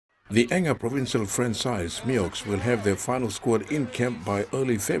The Enga Provincial franchise Mioks will have their final squad in camp by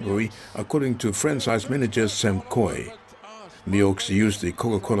early February, according to franchise manager Sam Coy. Mioks used the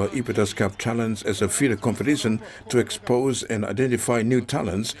Coca Cola Ipatas Cup Challenge as a feeder competition to expose and identify new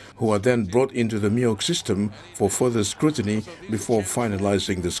talents who are then brought into the Mioks system for further scrutiny before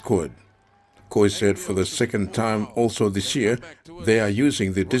finalizing the squad. Coy said for the second time also this year, they are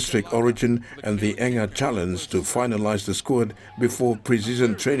using the district origin and the Enga Challenge to finalize the squad before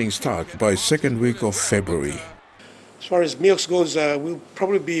pre-season training starts by second week of February. As far as Mioks goes, we'll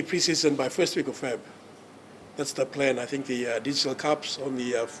probably be pre-season by first week of Feb. That's the plan. I think the Digicel Cup's on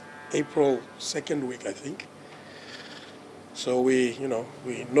the April 2nd week, I think. So we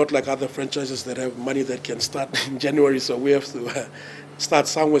not like other franchises that have money that can start in January, so we have to start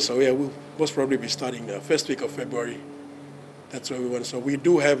somewhere. So yeah, we'll most probably be starting first week of February. That's where we want. So we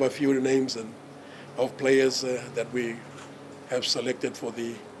do have a few names of players that we have selected for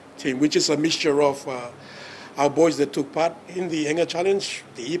the team, which is a mixture of our boys that took part in the Enga Challenge,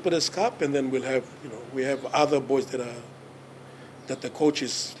 the Ipatas Cup, and then we have other boys that the coach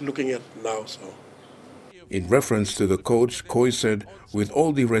is looking at now. So. In reference to the coach, Coy said, with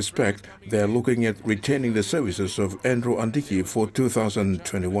all due respect, they are looking at retaining the services of Andrew Andiki for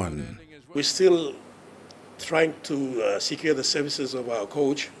 2021. We're still trying to secure the services of our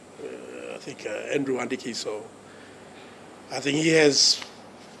coach, I think Andrew Andiki. So I think he has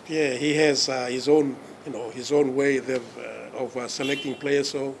his own way of selecting players.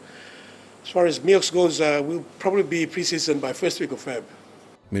 So as far as Mioks goes, we'll probably be pre-season by first week of Feb.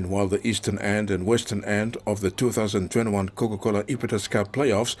 Meanwhile, the eastern end and western end of the 2021 Coca Cola Ipatas Cup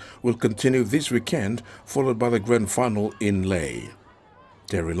playoffs will continue this weekend, followed by the grand final in Lae.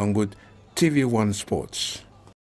 Terry Longwood, TVWAN Sports.